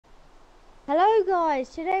Hello guys,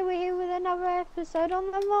 today we're here with another episode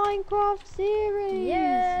on the Minecraft series.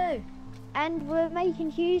 Yay! And we're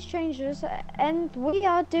making huge changes and we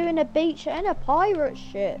are doing a beach and a pirate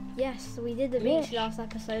ship. Yes, we did the beach last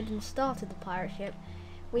episode and started the pirate ship.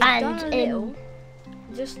 We've And done a little,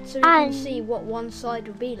 just so we can see what one side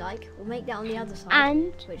will be like. We'll make that on the other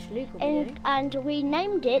side, which Luke will be doing. And we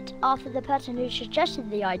named it after the person who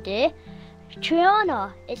suggested the idea,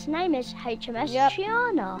 Triana. Its name is HMS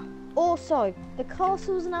Triana. Also, the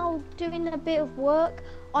castle's now doing a bit of work.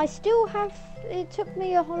 It took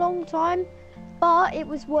me a long time, but it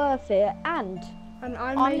was worth it. And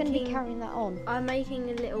I'm going to be carrying that on. I'm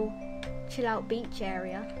making a little chill out beach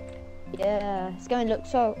area. Yeah, it's going to look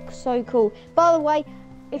so cool. By the way,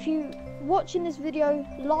 if you're watching this video,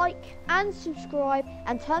 like and subscribe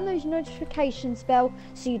and turn those notifications bell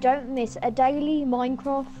so you don't miss a daily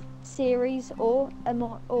Minecraft series or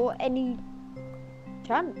any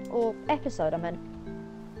or episode, I meant.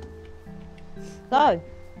 So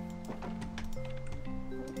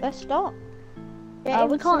let's start.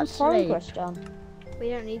 We can't sleep. Done. We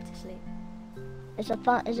don't need to sleep.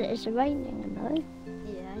 It's raining, no?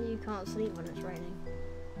 Yeah, you can't sleep when it's raining.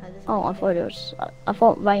 Oh, I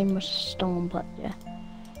thought rain was a storm, but yeah.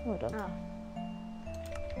 Hold on. Oh.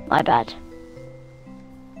 My bad.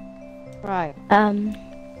 Right.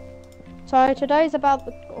 So today's about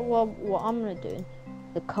what I'm gonna do,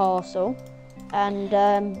 the castle, and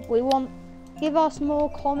give us more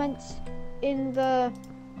comments in the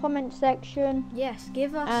comment section. Yes,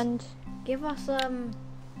 give us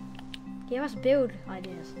build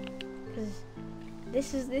ideas, because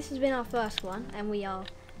this has been our first one and we are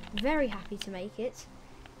very happy to make it.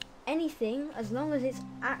 Anything as long as it's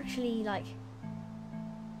actually like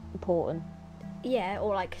important. Yeah,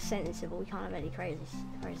 or like sensible. We can't have any crazy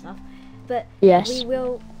stuff. But yes,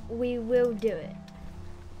 we will do it.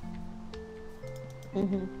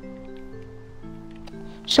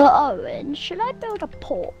 So Owen, should I build a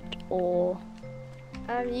port or?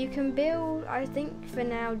 You can build. I think for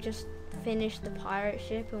now, just finish the pirate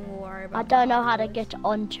ship and we'll worry about. I don't know how to get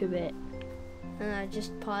onto it.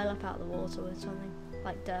 Just pile up out the water with something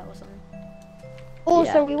like dirt or something.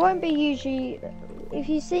 Also, we won't be if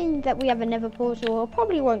you've seen that we have a nether portal, I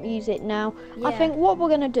probably won't use it now. Yeah. I think what we're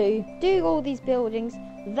going to do all these buildings,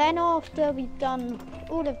 then after we've done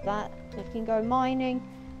all of that, we can go mining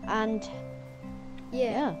and...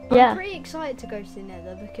 Yeah. I'm pretty excited to go to the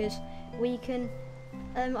nether because we can...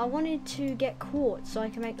 I wanted to get quartz so I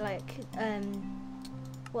can make like,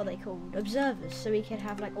 what are they called? Observers, so we could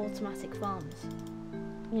have like automatic farms.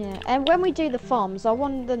 Yeah, and when we do the farms, I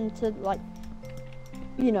want them to like,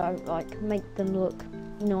 like make them look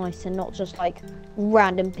nice and not just like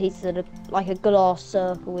random pieces of like a glass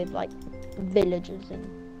circle with like villages and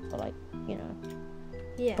like,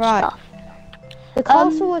 Yeah. Right. The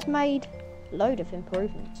castle has made a load of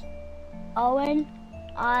improvements. Owen,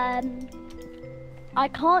 I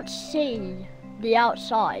can't see the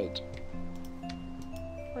outside.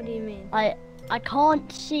 What do you mean? I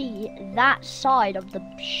can't see that side of the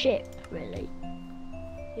ship really.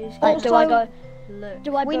 Like, do I go? Look.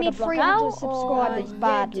 Do I we build need a block 300 out, subscribers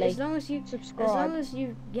badly. As long as you subscribe. As long as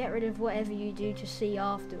you get rid of whatever you do to see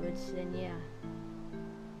afterwards, then yeah.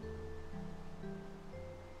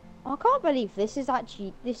 I can't believe this is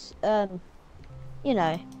actually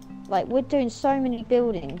like we're doing so many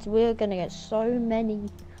buildings. We're gonna get so many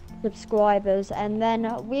subscribers, and then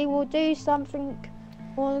we will do something.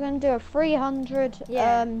 We're gonna do a 300.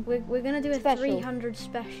 Yeah, we're gonna do a special. 300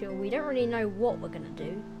 special. We don't really know what we're gonna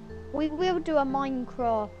do. We will do a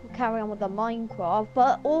Minecraft, carry on with the Minecraft,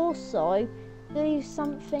 but also do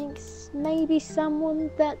something, maybe someone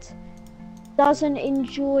that doesn't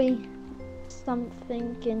enjoy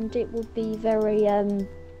something, and it will be very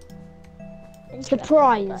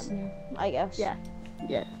surprising, I guess. Yeah.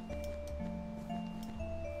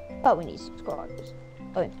 But we need subscribers.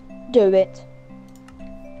 Oh, do it.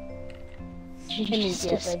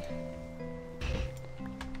 Jesus.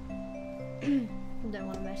 Immediately. Don't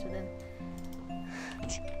want to mess with him.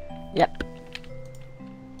 Yep.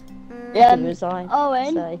 Resign.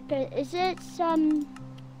 Owen, So. is it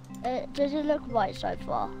does it look right so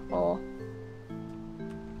far, or?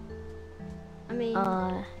 I mean.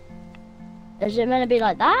 Is it meant to be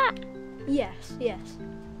like that? Yes.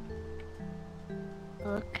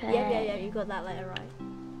 Okay. Yeah. You got that letter right.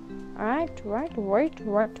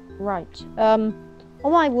 Right. All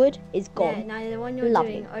my wood is gone. Yeah, now the one you're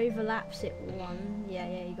Lovely. doing overlaps it one. Yeah,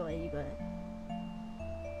 you got it.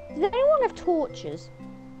 Does anyone have torches?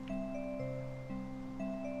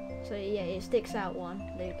 So yeah, it sticks out one,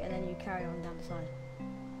 Luke, and then you carry on down the side.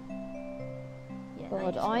 Yeah.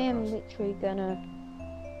 God, I am literally gonna.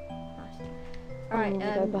 Nice.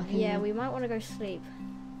 Alright, yeah, we might want to go sleep.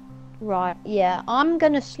 Right, yeah, I'm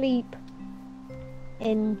gonna sleep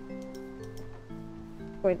in.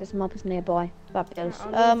 Wait, there's mobbers nearby. Fabulous.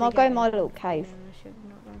 I'll go in my little cave.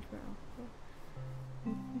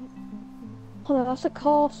 Oh, that's a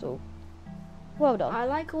castle. Well done. I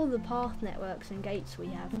like all the path networks and gates we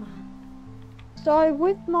have. So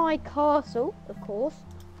with my castle, of course,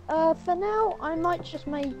 for now I might just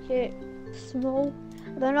make it small.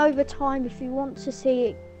 Then over time, if you want to see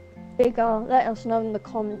it bigger, let us know in the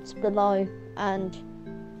comments below, and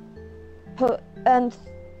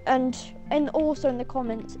also in the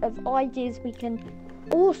comments of ideas we can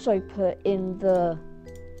also put in the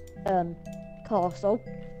castle.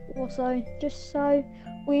 Also, just so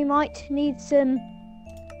we might need some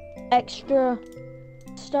extra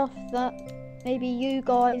stuff that maybe you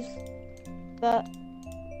guys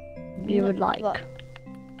you would like.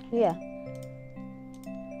 Yeah.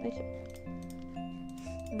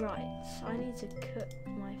 Right, so I need to cook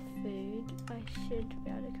my food. I should be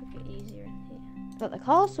able to cook it easier in here. But the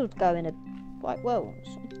castle's going quite well.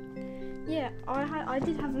 So. Yeah, I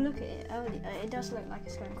did have a look at it earlier. It does look like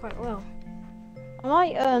it's going quite well. I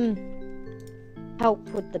might help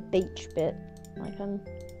with the beach bit. Well,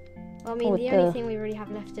 I mean, the only thing we really have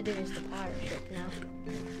left to do is the pirate ship now.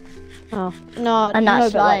 Oh no, and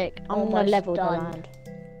that's like I'm gonna level the land.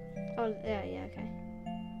 Oh yeah, okay.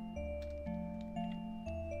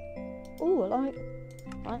 Oh, I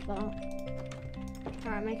like that.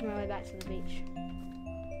 Alright, making my way back to the beach.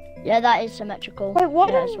 Yeah, that is symmetrical. Wait,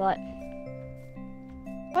 what? Yeah, that's right.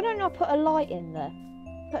 Why don't I put a light in there?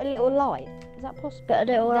 Put a little light. Is that possible? Put a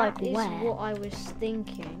little That like is where? what I was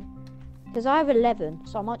thinking. Because I have 11,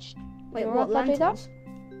 so I might. Wait, Alright, what, if I do that? lanterns?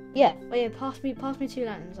 Yeah. Oh yeah, pass me 2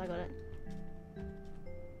 lanterns. I got it.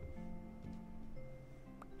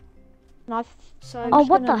 And So. Oh,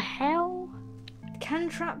 what the hell? Can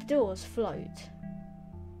trapdoors float?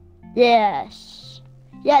 Yes.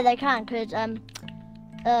 Yeah, they can, because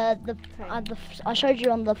I showed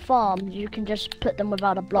you on the farm. You can just put them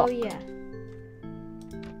without a block. Oh yeah.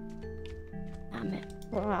 Damn it.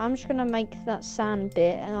 Right, I'm just gonna make that sand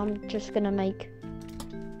bit, and I'm just gonna make.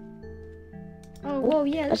 Oh well,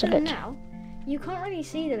 yeah. Look That's a at them bit. now. You can't really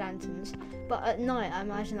see the lanterns, but at night I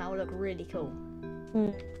imagine that will look really cool.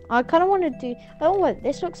 I kind of want to do. Oh wait,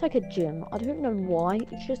 this looks like a gym. I don't know why.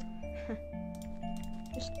 It's just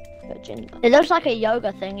a gym. It looks like a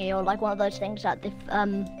yoga thingy, or like one of those things at the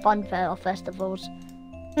fun fair or festivals.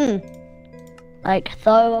 Like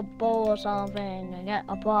throw a ball or something and get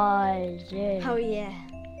a prize. Yeah. Oh yeah.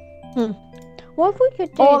 What if we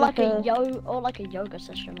could do Or like a yoga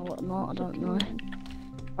session or whatnot. I don't know.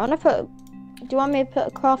 I'm gonna put. Do you want me to put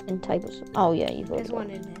a crafting table? Oh yeah, you've already There's got one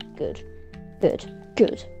in here. Good.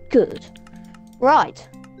 Right.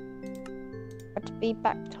 Got to be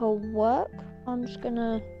back to work. I'm just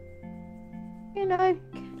gonna,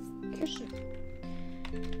 just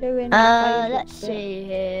doing. Let's see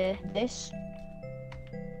here. This.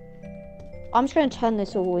 I'm just gonna turn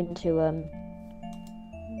this all into land.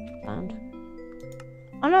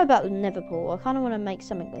 I know about the nether portal. I kind of want to make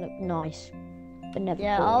something that look nice. The nether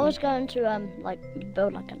Yeah, portal. I was going to like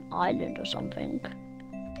build like an island or something.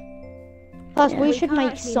 Plus, Yeah. we We should can't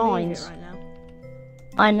make actually move it signs. right now.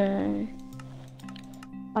 I know.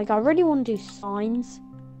 Like, I really want to do signs,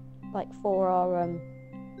 like for our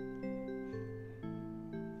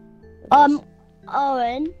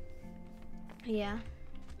Owen. Yeah.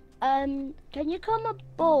 Can you come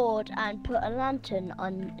aboard and put a lantern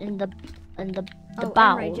in the Oh,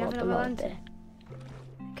 bow Emre, do you have of the another boat lantern? there?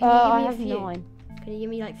 Can I you have give me a few? 9. Can you give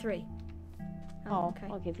me like 3? Oh, okay.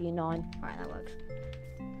 I'll give you 9. Alright, that works.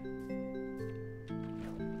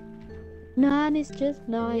 9 is just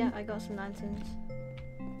 9. Yeah, I got some lanterns.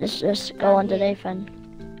 Just go Down underneath and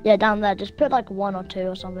yeah, down there. Just put like 1 or 2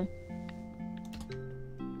 or something.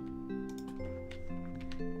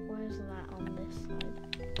 Where's that on this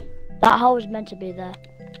side? That hole is meant to be there.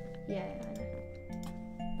 Yeah,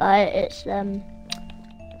 I know. It's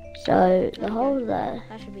so the hole there.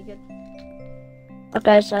 That should be good.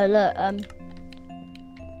 Okay, so look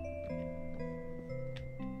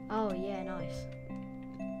Oh yeah, nice.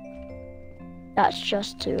 that's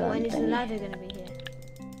just to When is the thingy. ladder gonna be here?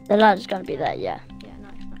 The ladder's gonna be there, yeah. Yeah,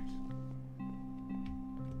 nice.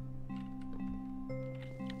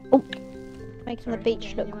 Making Sorry, the beach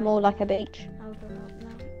yeah, look anyway. more like a beach. I'll go up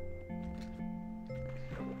now.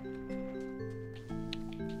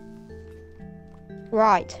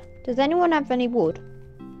 Right. Does anyone have any wood?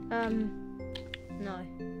 No.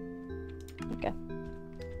 Okay.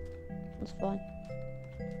 That's fine.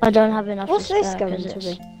 I don't have enough. What's to this spare going 'cause to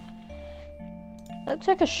it's- be? Looks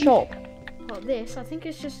like a shop. Well, this, I think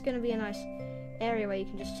it's just going to be a nice area where you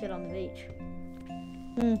can just chill on the beach.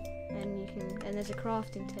 Hmm. And there's a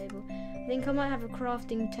crafting table. I think I might have a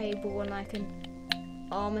crafting table and like an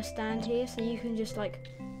armor stand here, so you can just like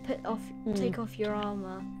take off your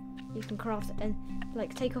armor. You can craft and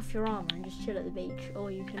like take off your armor and just chill at the beach,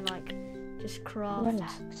 or you can like just craft.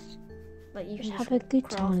 Relax. Like you Just can have a good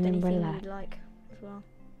craft time and anything relax. you'd like as well.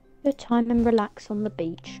 Good time and relax on the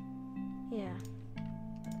beach. Yeah.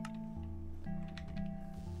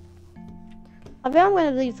 I think I'm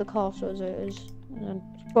going to leave the castle as it is, and then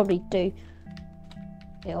probably do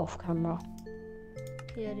it off camera.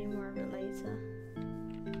 Yeah, do more of it later.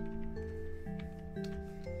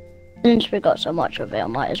 Since we got so much of it, I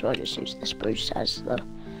might as well just use the spruce as the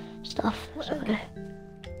stuff. So.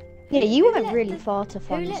 Yeah, you Who went let really the- far to Who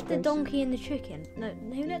find let the spruce. donkey and the chicken? No,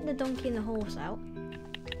 who let the donkey and the horse out?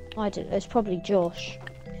 I did. It's probably Josh,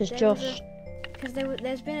 because There Josh. Because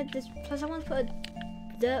someone's put a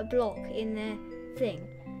dirt block in their thing,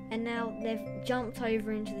 and now they've jumped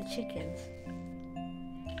over into the chickens.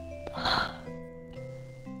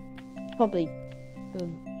 Probably.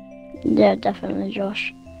 Yeah, definitely,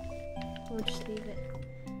 Josh. We'll just leave it.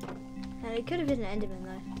 And it could have been an Enderman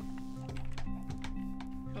though.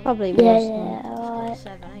 Probably Yeah, was. yeah, alright.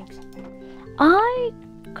 7 eggs. I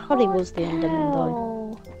Probably can't was the Enderman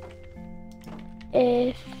though. tell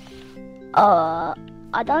if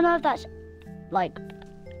I don't know if that's like.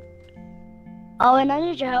 Oh, and I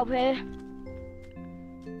need your help here.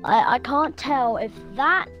 I can't tell if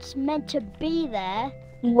that's meant to be there.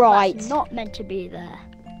 Right. That's not meant to be there.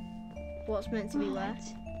 What's meant to be where?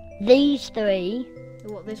 These three.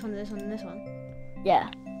 What? This one, this one, and this one. Yeah.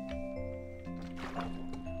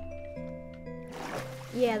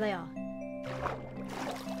 Yeah, they are.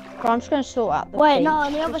 But I'm just going to sort out the Wait, beach. no,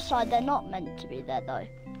 on the other side they're not meant to be there though.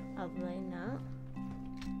 Are they not?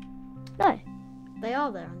 No. They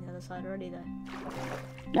are there on the other side already though.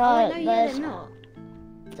 No, Oh, no, yeah, there's they're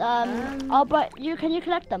not. oh, but can you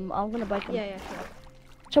collect them? I'm gonna break them. Yeah, sure.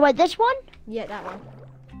 So wait, this one? Yeah, that one.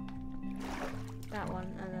 That one,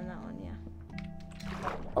 and then that one,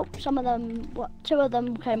 yeah. Oh, some of them. What? Two of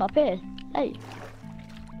them came up here. Hey.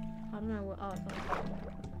 I don't know what. Oh,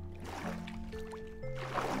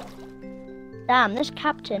 Damn, this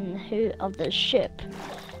captain of the ship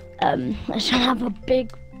is gonna have a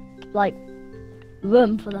big like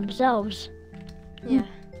room for themselves. yeah.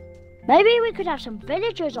 Maybe we could have some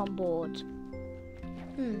villagers on board.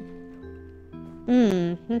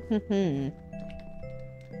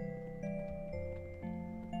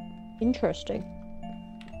 Interesting.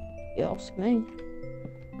 You ask me.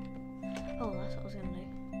 Oh, that's what I was gonna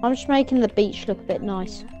do. I'm just making the beach look a bit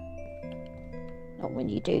nice. Yeah. Not when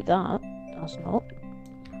you do that. That's not. Okay,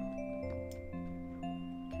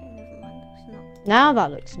 never mind. It's not. Now that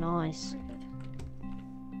looks nice. Very good.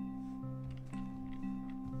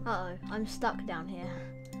 Uh-oh, I'm stuck down here.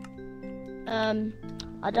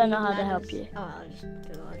 I don't know how to help Ladders. you. Oh, I'll just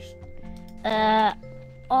do it.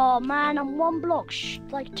 Oh man, I'm 1 block,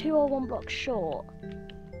 like 2 or 1 block short.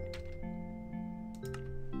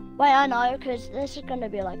 Wait, I know, because this is going to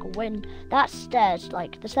be like a win. That stairs,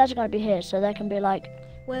 like, the stairs are going to be here, so they can be like...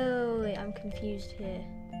 Wait, I'm confused here.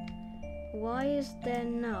 Why is there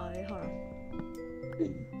no... Hold on.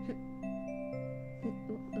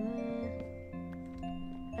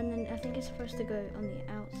 And then I think it's supposed to go on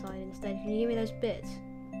the outside instead. Can you give me those bits?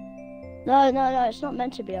 No, it's not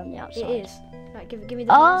meant to be on the outside. It is. Right, give me the bits.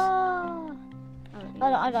 Oh! Oh,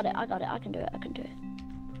 I got it, I can do it.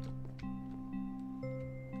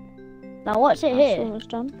 Now what's it That's here? almost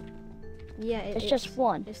done. Yeah, It's just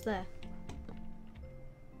one. It's there.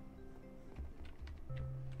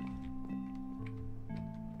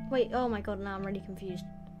 Wait, oh my god, now I'm really confused.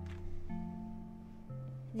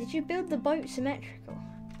 Did you build the boat symmetrical?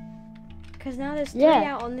 Because now there's 3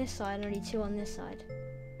 Yeah. out on this side and only 2 on this side.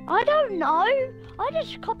 I don't know. I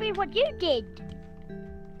just copied what you did.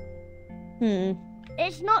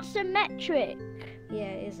 It's not symmetric. Yeah,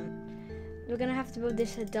 it isn't. We're gonna have to build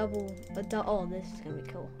this oh, this is gonna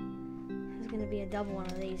be cool. There's gonna be a double one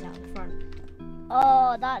of these out the front.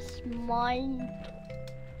 Oh, that's mine.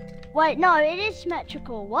 Wait, no, it is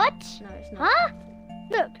symmetrical. What? No, it's not. Huh?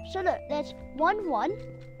 Look, there's 1, 1,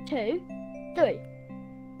 2, 3.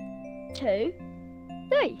 2,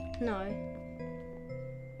 3. No.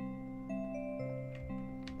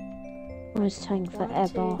 Oh, it's taking 1,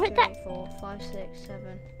 forever. 2, Wait, 3, that- 4, 5, 6,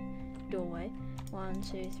 7. Doorway. 1,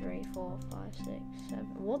 2, 3, 4, 5, 6, 7.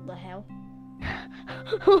 What the hell?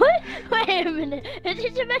 Wait a minute. Is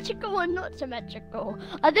it symmetrical or not symmetrical?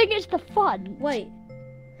 I think it's the fun. Wait.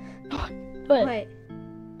 Wait. Wait.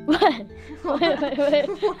 Wait.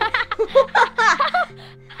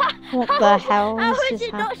 What the hell How is is this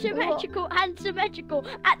it not happening? symmetrical and symmetrical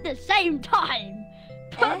at the same time?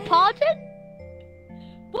 Eh? Pardon?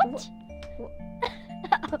 What?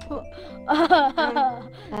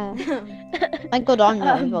 Thank God I'm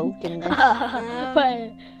not involved in this.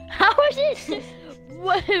 Wait, how is it?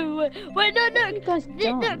 Wait, no, You guys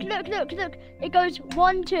don't. look. It goes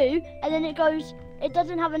 1, 2, and then it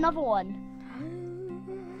doesn't have another one.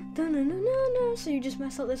 No. So you just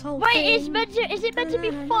messed up this whole Wait, thing. is it meant to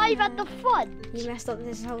be 5 at the front? You messed up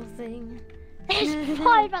this whole thing. It's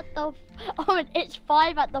 5 at the, it's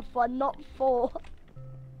 5 at the front, not 4.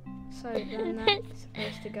 So then that's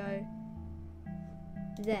supposed to go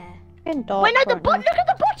there. In dark Wait, no, right now. look at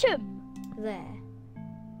the bottom! There.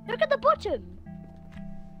 Look at the bottom!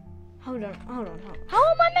 Hold on. How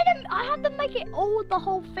am I meant to, I have to make it the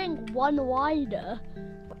whole thing one wider.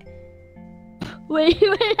 Wait,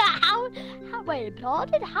 how,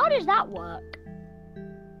 pardon? How does that work?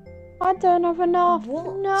 I don't have enough.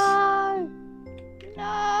 What? No.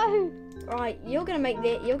 Right, you're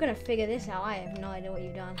gonna figure this out. I have no idea what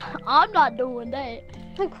you've done. I'm not doing that.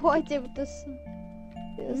 Look what I did with this.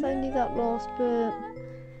 It was only that last bit.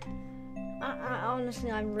 I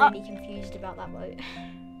honestly, I'm really confused about that boat.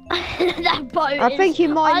 That boat I think you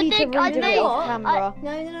might need to think- I redo it think- off camera.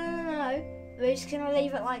 No. We're just gonna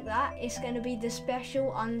leave it like that. It's gonna be the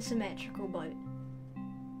special unsymmetrical boat.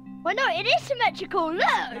 Well, no, it is symmetrical, No,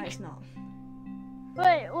 look! it's not.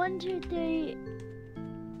 Wait, 1, 2, 3.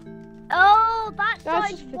 Oh, that Guys,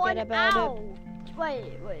 side's just forget one about it. out.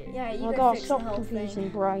 Wait. Yeah, you Oh my go God, fix the stop whole confusing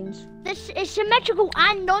thing. brains. This is symmetrical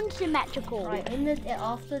and non-symmetrical. Right,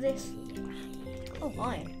 after this. Oh,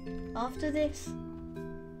 fine. After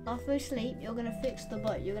we sleep, you're gonna fix the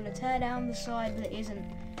boat. You're gonna tear down the side that isn't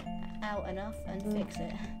out enough and fix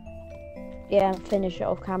it. Yeah, finish it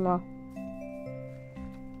off camera.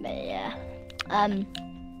 But yeah.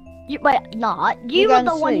 You were going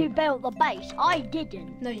the to one who sleep? built the base. I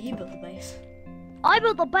didn't. No, you built the base. I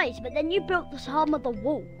built the base, but then you built some of the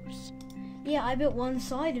walls. Yeah, I built one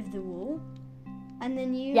side of the wall, and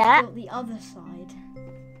then you Yeah. built the other side.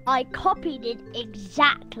 I copied it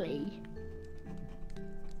exactly.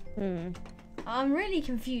 I'm really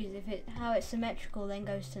confused how it's symmetrical then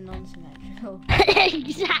goes to non-symmetrical.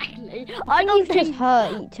 Exactly. I You don't just think.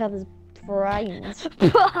 hurt each other's brains.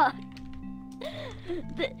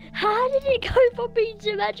 But how did it go from being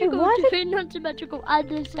symmetrical why to did- being non-symmetrical at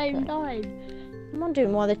the same time? I'm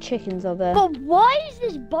wondering why the chickens are there. But why is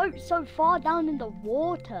this boat so far down in the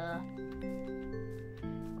water?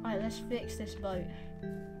 Alright, let's fix this boat.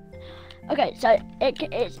 Okay, so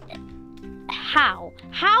it's how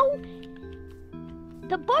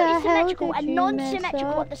the boat The is hell symmetrical did and you non-symmetrical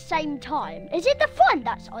mess up? at the same time. Is it the front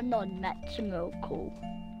that's a non-symmetrical?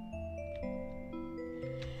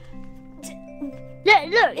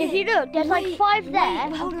 Look, if you look, there's like 5 there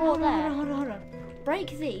and 4 there. Hold on.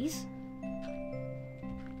 Break these.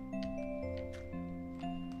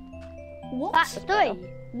 What? That's 3.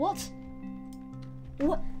 What?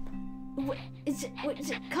 Is it?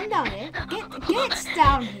 Come down here. Get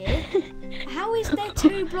down here. How is there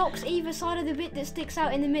 2 blocks either side of the bit that sticks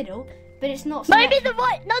out in the middle, but it's not? Maybe symmetrical?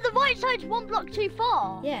 the right side's 1 block too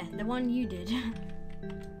far. Yeah, the one you did.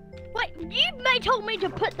 Wait, you told me to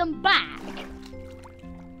put them back.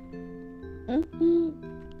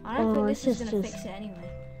 I don't think this this is is gonna just- fix it anyway.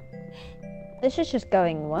 This is just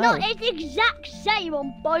going well. No, it's the exact same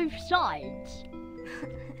on both sides.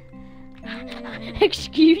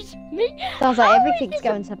 Excuse me? Sounds like How is everything's this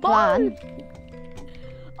going a to plan. boat?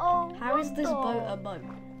 Oh, How is this what boat the- a boat?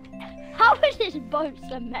 How is this boat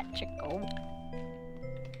symmetrical?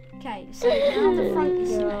 Okay, so now the front is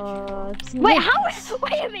symmetrical. God. Wait,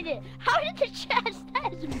 wait a minute. How did the chair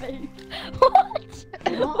stairs move? What?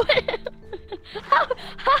 What?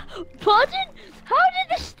 Pardon? How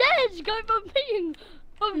did the stairs go from being...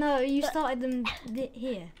 No, you started them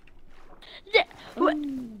here.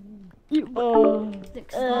 Oh,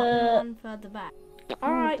 Looks like one further back.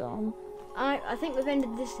 Alright, hold on. I think we've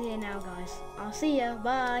ended this here now, guys. I'll see ya.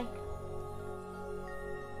 Bye.